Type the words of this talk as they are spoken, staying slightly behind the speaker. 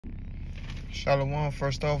Shalom.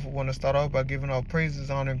 First off, I want to start off by giving all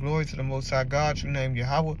praises, honor, and glory to the Most High God, who named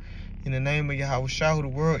Yahawah, in the name of Yahawashi, who the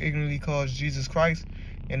world ignorantly calls Jesus Christ,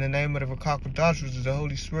 in the name of the Vakakadosh, which is the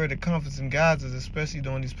Holy Spirit that comforts and guides us, especially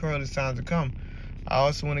during these perilous times to come. I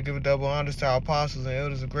also want to give a double honor to our apostles and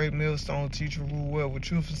elders of great millstone, teacher, rule well with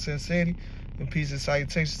truth and sincerity, and peace and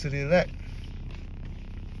salutations to the elect.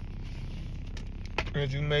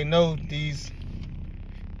 As you may know, these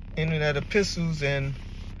internet epistles and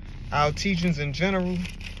our teachings in general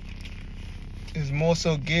is more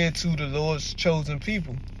so geared to the Lord's chosen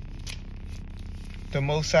people. The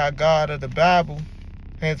Most High God of the Bible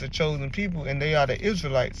has a chosen people, and they are the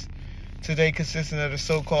Israelites. Today consisting of the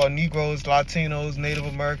so-called Negroes, Latinos, Native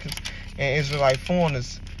Americans, and Israelite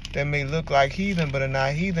foreigners that may look like heathen but are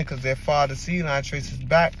not heathen because their father's seed line traces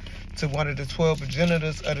back to one of the 12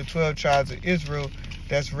 progenitors of the 12 tribes of Israel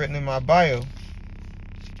that's written in my bio.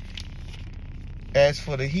 As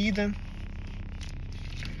for the heathen,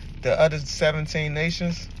 the other 17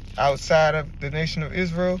 nations outside of the nation of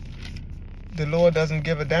Israel, the Lord doesn't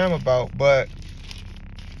give a damn about, but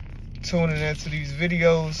tuning into these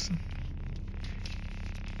videos,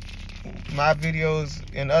 my videos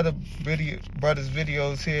and other brothers'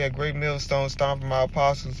 videos here at Great Millstone, starting from our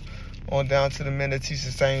apostles on down to the men that teach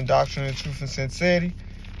the same doctrine and truth and sincerity,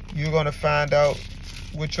 you're going to find out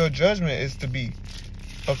what your judgment is to be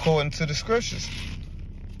according to the scriptures.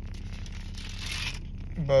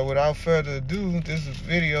 But without further ado, this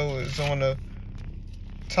video is on the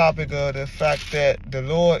topic of the fact that the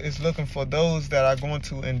Lord is looking for those that are going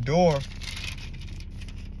to endure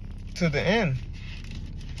to the end,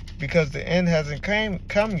 because the end hasn't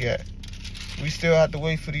come yet. We still have to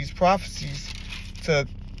wait for these prophecies to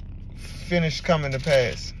finish coming to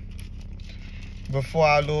pass before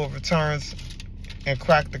our Lord returns and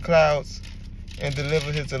crack the clouds and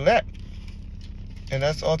deliver his elect. And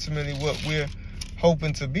that's ultimately what we're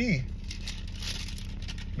hoping to be,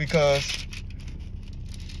 because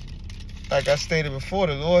like I stated before,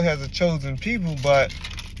 the Lord has a chosen people, but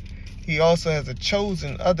he also has a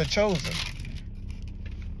chosen,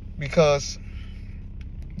 because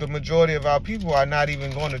the majority of our people are not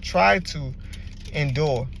even going to try to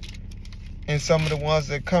endure. And some of the ones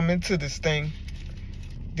that come into this thing,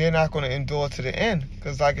 they're not going to endure to the end,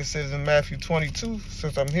 because like it says in Matthew 22,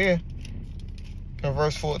 since I'm here, in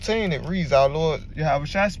verse 14, it reads, our Lord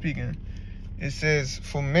Yahawashi speaking, it says,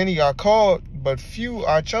 for many are called, but few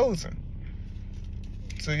are chosen.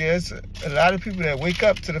 So yeah, it's a lot of people that wake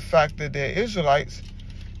up to the fact that they're Israelites,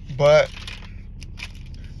 but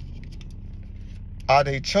are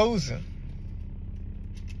they chosen?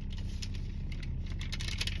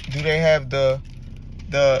 Do they have the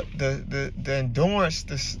endurance,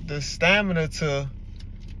 the stamina to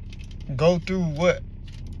go through what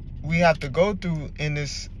we have to go through in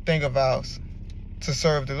this thing of ours to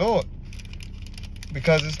serve the Lord?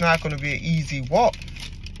 Because it's not going to be an easy walk.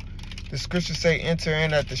 The scriptures say enter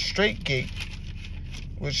in at the straight gate,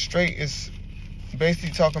 which straight is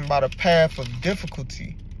basically talking about a path of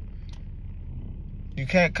difficulty. You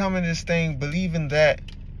can't come in this thing believing that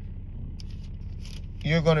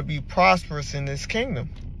you're going to be prosperous in this kingdom,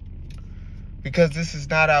 because this is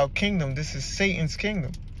not our kingdom. This is Satan's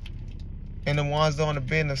kingdom. And the ones on the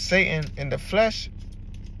bed of Satan in the flesh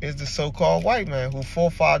is the so-called white man, whose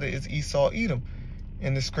forefather is Esau Edom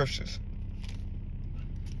in the scriptures.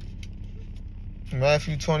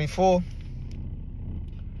 Matthew 24,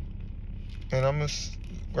 and I'm going to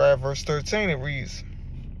grab verse 13, it reads,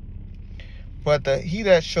 but he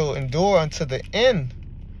that shall endure unto the end,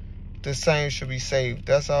 the same shall be saved.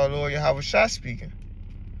 That's our Lord Yahawashi speaking.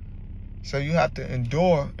 So you have to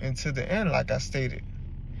endure until the end, like I stated.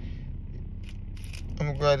 I'm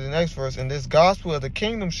going to grab the next verse. And this gospel of the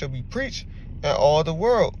kingdom shall be preached in all the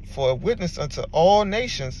world for a witness unto all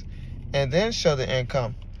nations, and then shall the end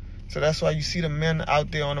come. So that's why you see the men out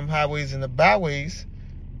there on them highways and the byways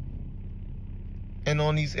and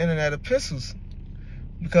on these internet epistles,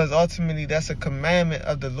 because ultimately that's a commandment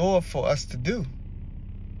of the Lord for us to do.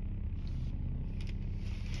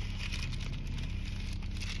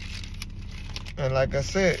 And like I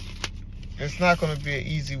said, it's not going to be an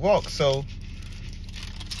easy walk. So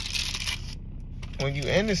when you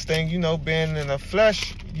end this thing, you know, being in the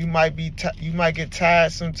flesh, you might get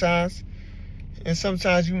tired sometimes, and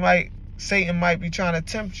sometimes Satan might be trying to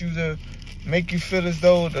tempt you to make you feel as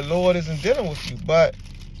though the Lord isn't dealing with you. But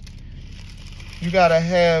you gotta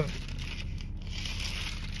have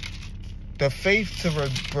the faith to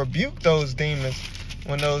rebuke those demons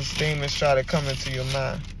when those demons try to come into your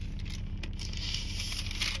mind.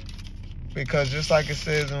 Because just like it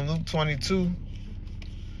says in Luke 22,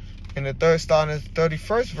 In the third, starting at the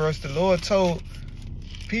 31st verse, the Lord told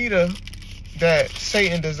Peter that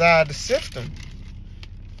Satan desired to sift him.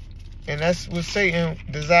 And that's what Satan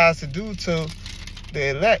desires to do to the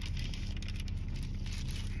elect.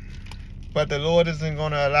 But the Lord isn't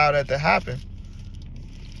going to allow that to happen.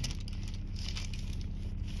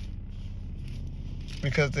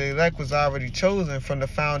 Because the elect was already chosen from the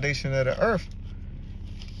foundation of the earth.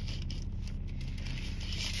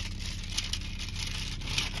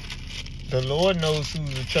 The Lord knows who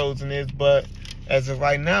the chosen is, but as of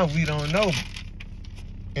right now, we don't know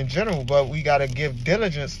in general. But we got to give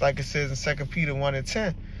diligence, like it says in 2 Peter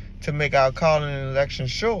 1:10, to make our calling and election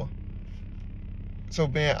sure. So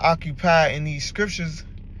being occupied in these scriptures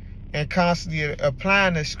and constantly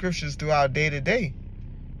applying the scriptures through our day-to-day.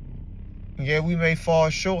 Yeah, we may fall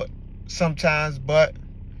short sometimes, but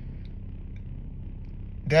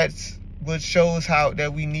that's what shows how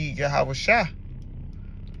that we need Yahawashi.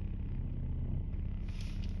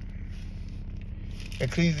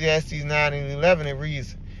 Ecclesiastes 9:11, it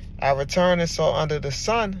reads, I returned and saw under the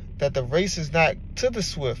sun that the race is not to the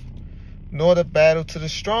swift, nor the battle to the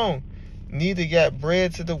strong, neither yet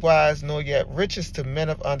bread to the wise, nor yet riches to men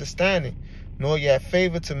of understanding, nor yet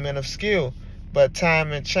favor to men of skill, but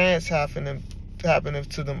time and chance happeneth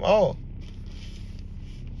to them all.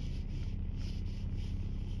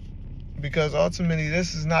 Because ultimately,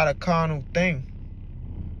 this is not a carnal thing.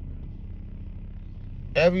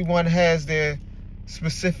 Everyone has their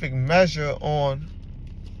specific measure on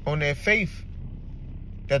their faith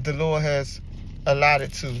that the Lord has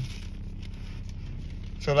allotted to.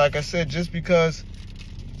 So like I said, just because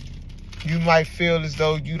you might feel as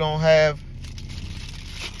though you don't have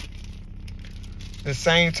the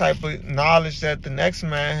same type of knowledge that the next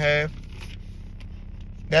man have,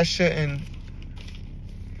 that shouldn't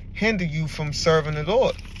hinder you from serving the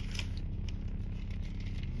Lord.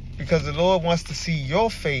 Because the Lord wants to see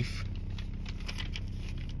your faith.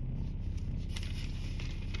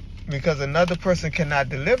 Because another person cannot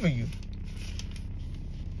deliver you.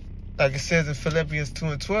 Like it says in Philippians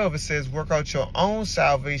 2:12, it says, work out your own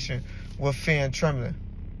salvation with fear and trembling.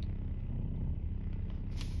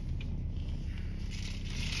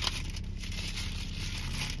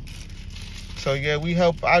 So yeah, we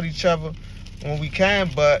help out each other when we can,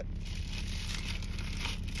 but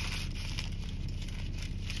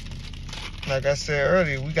like I said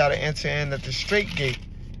earlier, we got to enter in at the straight gate.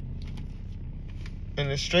 And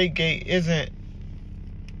the straight gate isn't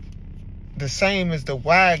the same as the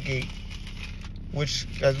wide gate, which,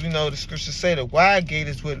 as we know, the scriptures say the wide gate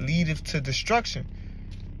is what leadeth to destruction.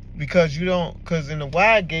 Because in the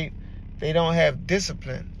wide gate, they don't have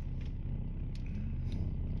discipline.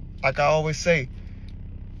 Like I always say,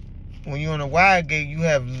 when you're on a wide gate, you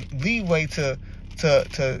have leeway to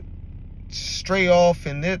stray off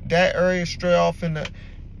in that area, stray off in that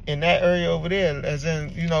area over there. As in,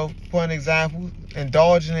 for an example,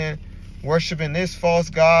 indulging in worshiping this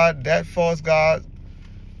false god, that false god.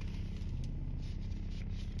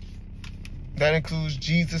 That includes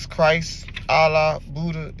Jesus Christ, Allah,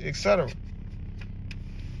 Buddha, etc.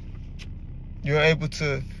 You're able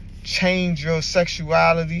to change your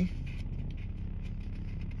sexuality.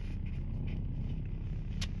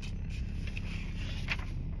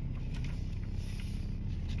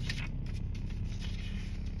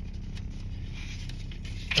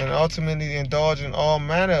 And ultimately indulge in all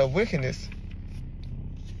manner of wickedness.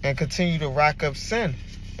 And continue to rack up sin.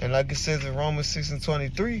 And like it says in Romans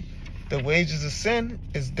 6:23, the wages of sin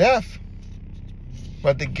is death.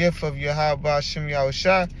 But the gift of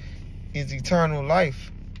Yahawashi is eternal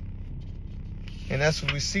life. And that's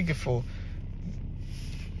what we're seeking for.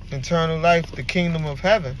 Eternal life, the kingdom of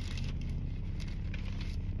heaven.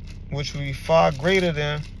 Which will be far greater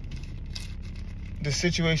than the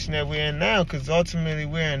situation that we're in now, because ultimately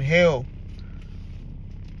we're in hell.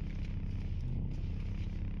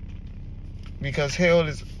 Because hell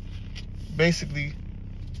is basically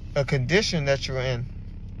a condition that you're in.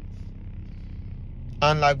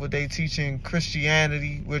 Unlike what they teach in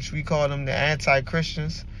Christianity, which we call them the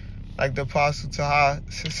anti-Christians, like the Apostle Taha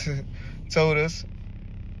told us.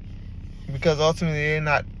 Because ultimately they're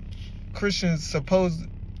not Christians.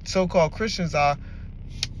 So-called Christians are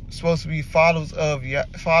supposed to be followers of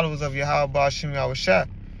Yahawashi.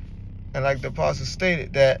 And like the apostle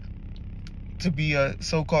stated, that to be a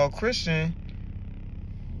so-called Christian,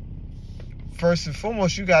 first and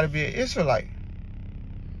foremost, you got to be an Israelite.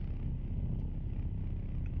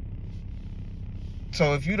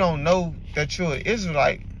 So if you don't know that you're an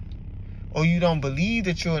Israelite, or you don't believe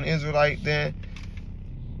that you're an Israelite, then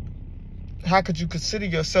how could you consider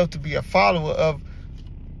yourself to be a follower of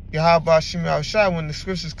Yahawashi, when the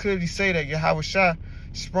scriptures clearly say that Yahawashi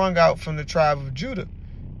sprung out from the tribe of Judah.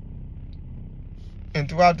 And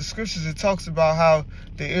throughout the scriptures, it talks about how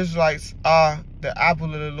the Israelites are the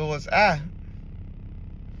apple of the Lord's eye.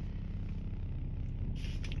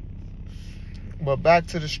 But back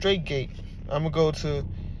to the straight gate. I'm going to go to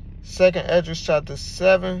 2nd Esdras chapter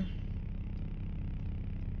 7.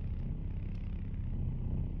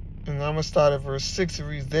 And I'm going to start at verse 6. It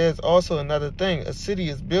reads, "There's also another thing. A city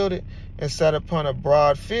is builded and set upon a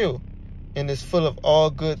broad field, and is full of all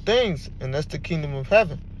good things." And that's the kingdom of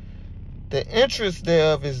heaven. "The entrance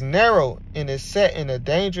thereof is narrow, and is set in a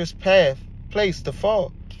dangerous place to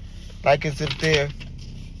fall, like as if there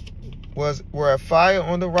were a fire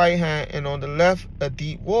on the right hand, and on the left a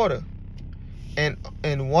deep water, and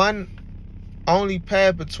one only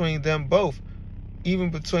path between them both, even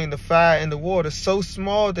between the fire and the water, so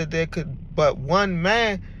small that there could but one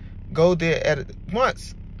man go there at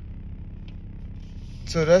once."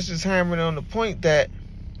 So that's just hammering on the point that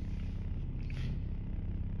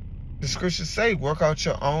the scriptures say, work out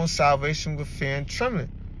your own salvation with fear and trembling.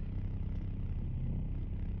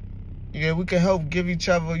 Yeah, we can help give each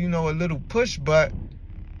other, a little push, but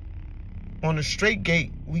on the straight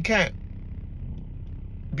gate, we can't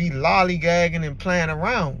be lollygagging and playing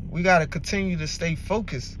around. We got to continue to stay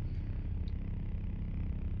focused.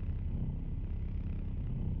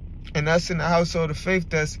 And us in the household of faith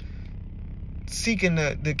that's seeking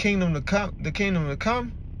the kingdom to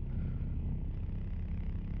come,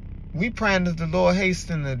 we praying that the Lord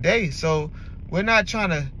hasten the day. So we're not trying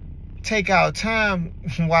to take our time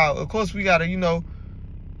while, of course, we got to,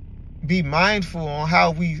 be mindful on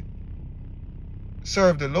how we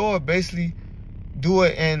serve the Lord. Basically, do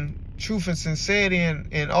it in truth and sincerity,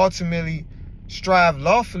 and ultimately strive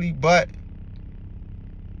lawfully. But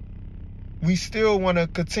we still want to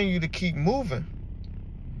continue to keep moving.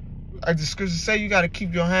 Like the scriptures say, you got to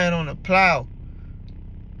keep your hand on the plow.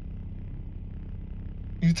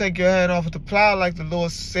 You take your hand off of the plow, like the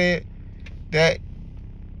Lord said, then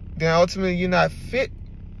ultimately you're not fit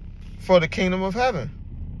for the kingdom of heaven.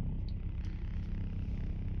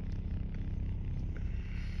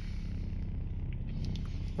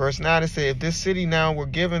 Verse 9, it said, "If this city now were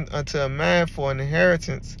given unto a man for an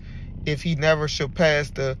inheritance, if he never shall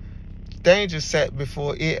pass the danger set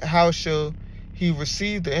before it, how shall he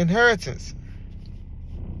receive the inheritance?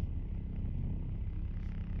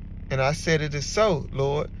 And I said, It is so,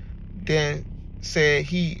 Lord. Then said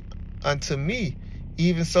he unto me,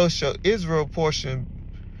 Even so shall Israel portion,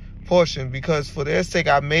 because for their sake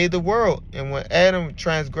I made the world. And when Adam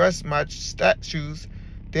transgressed my statutes,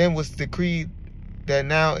 then was decreed that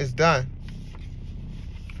now is done."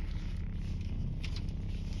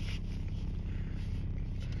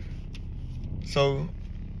 So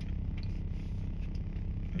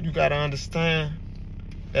you got to understand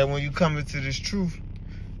that when you come into this truth,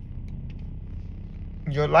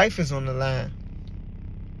 your life is on the line.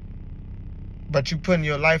 But you putting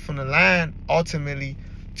your life on the line ultimately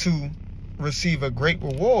to receive a great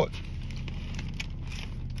reward.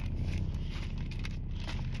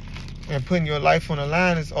 And putting your life on the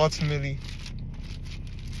line is ultimately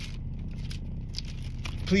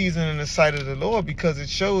pleasing in the sight of the Lord, because it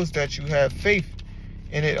shows that you have faith,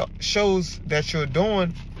 and it shows that you're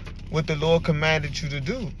doing what the Lord commanded you to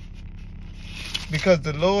do. Because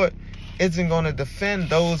the Lord isn't going to defend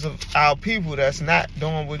those of our people that's not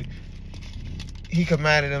doing what he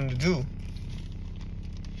commanded them to do.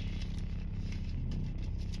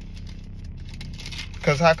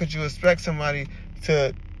 Because how could you expect somebody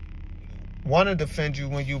to want to defend you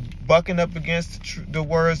when you bucking up against the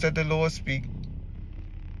words that the Lord speak,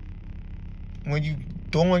 when you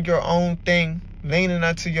doing your own thing, leaning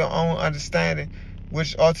unto your own understanding,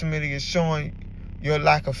 which ultimately is showing your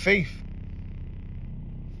lack of faith?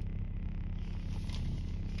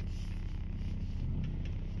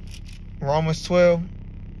 Romans 12,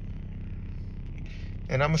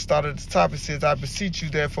 and I'm going to start at the top. It says, "I beseech you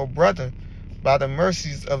therefore, brethren, by the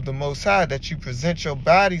mercies of the Most High, that you present your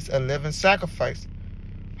bodies a living sacrifice,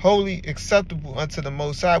 holy, acceptable unto the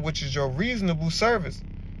Most High, which is your reasonable service."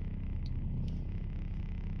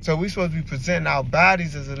 So we're supposed to be presenting our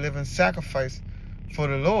bodies as a living sacrifice for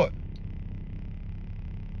the Lord.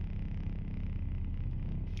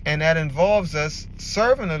 And that involves us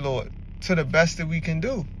serving the Lord to the best that we can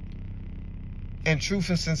do, in truth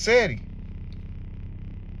and sincerity.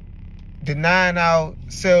 Denying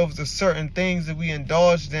ourselves of certain things that we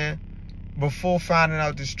indulged in before finding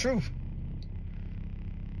out this truth.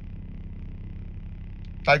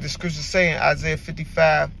 Like the scriptures say in Isaiah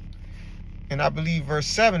 55, and I believe verse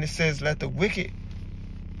 7, it says, "Let the wicked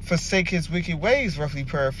forsake his wicked ways, roughly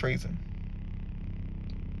paraphrasing.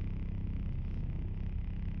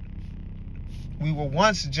 We were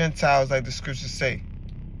once Gentiles, like the scriptures say.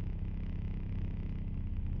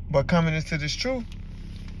 But coming into this truth,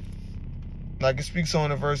 like it speaks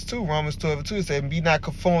on in verse 2, Romans 12:2, it says, be not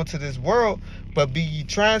conformed to this world, but be ye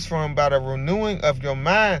transformed by the renewing of your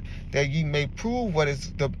mind, that ye may prove what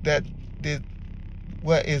is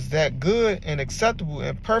that good and acceptable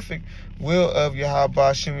and perfect will of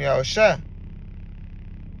Yahawashi.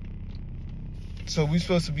 So we're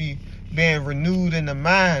supposed to be being renewed in the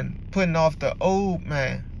mind, putting off the old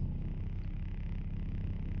man,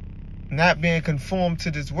 not being conformed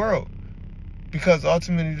to this world, because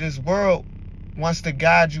ultimately this world wants to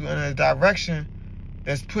guide you in a direction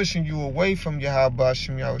that's pushing you away from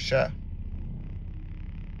Yahawashi.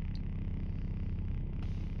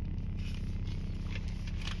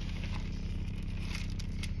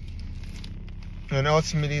 And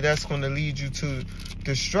ultimately that's going to lead you to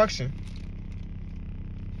destruction.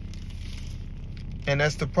 And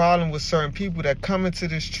that's the problem with certain people that come into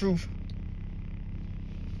this truth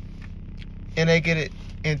and they get it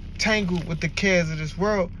entangled with the cares of this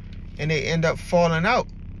world, and they end up falling out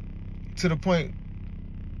to the point,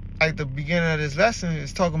 like the beginning of this lesson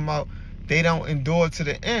is talking about, they don't endure to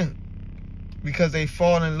the end because they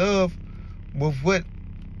fall in love with what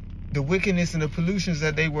the wickedness and the pollutions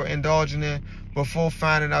that they were indulging in before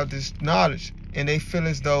finding out this knowledge, and they feel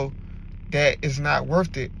as though that is not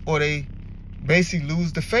worth it, or they basically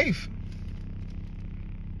lose the faith,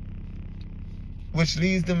 which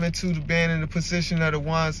leads them into being in the position of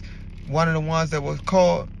one of the ones that was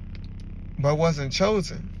called but wasn't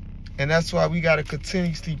chosen. And that's why we got to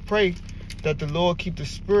continuously pray that the Lord keep the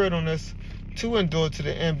spirit on us to endure to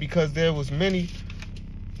the end, because there was many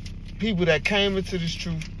people that came into this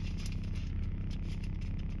truth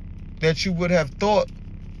that you would have thought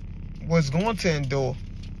was going to endure,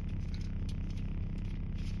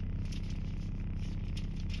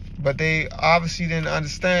 but they obviously didn't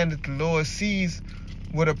understand that the Lord sees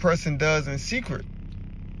what a person does in secret.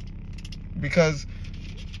 Because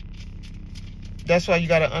that's why you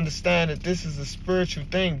got to understand that this is a spiritual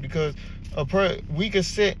thing, because we could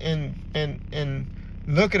sit and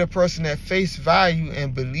look at a person at face value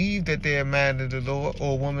and believe that they're a man of the Lord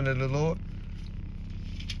or a woman of the Lord,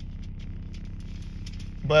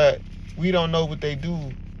 but we don't know what they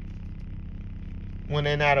do when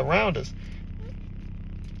they're not around us.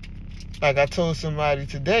 Like I told somebody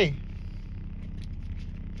today,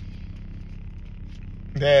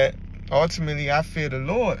 that ultimately I fear the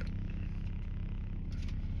Lord,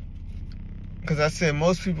 because I said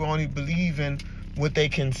most people only believe in what they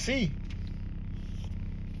can see.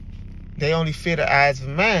 They only fear the eyes of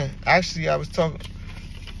man. Actually, I was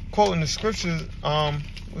quoting the scriptures.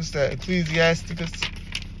 What's that? Ecclesiasticus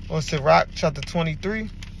or Sirach chapter 23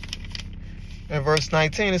 and verse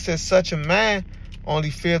 19. It says, such a man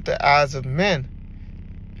only feareth the eyes of men,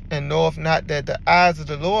 and knoweth not that the eyes of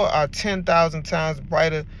the Lord are 10,000 times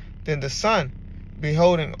brighter than the sun,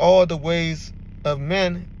 beholding all the ways of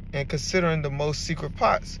men and considering the most secret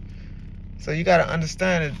parts. So you got to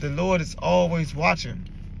understand that the Lord is always watching.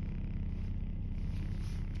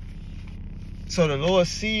 So the Lord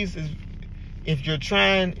sees if you're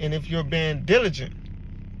trying and if you're being diligent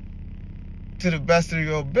to the best of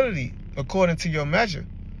your ability, according to your measure.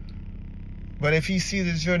 But if he sees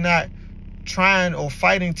that you're not trying or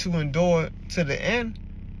fighting to endure to the end,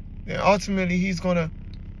 then ultimately he's going to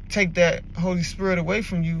take that Holy Spirit away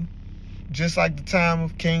from you, just like the time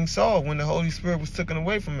of King Saul, when the Holy Spirit was taken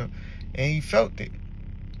away from him and he felt it.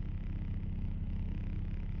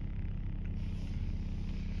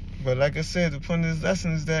 But like I said, the point of this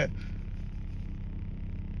lesson is that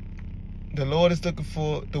the Lord is looking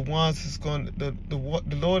for the ones that's going to,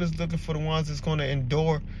 the Lord is looking for the ones that's going to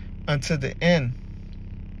endure unto the end.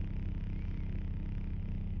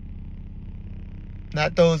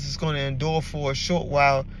 Not those that's going to endure for a short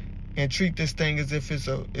while and treat this thing as if it's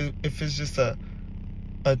just a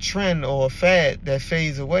trend or a fad that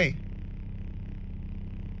fades away.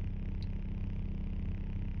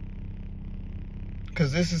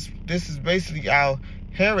 Because this is basically our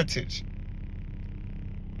heritage.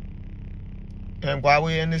 And while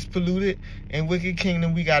we're in this polluted and wicked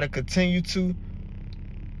kingdom, we got to continue to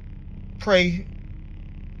pray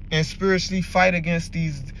and spiritually fight against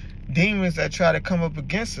these demons that try to come up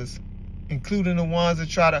against us, including the ones that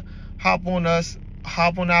try to hop on us,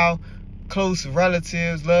 hop on our close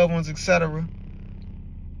relatives, loved ones, etc.,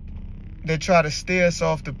 that try to steer us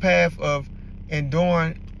off the path of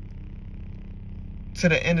enduring to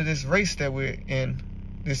the end of this race that we're in,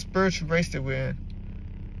 this spiritual race that we're in.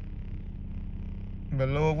 But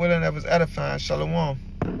Lord willing, that was edifying. Shalom.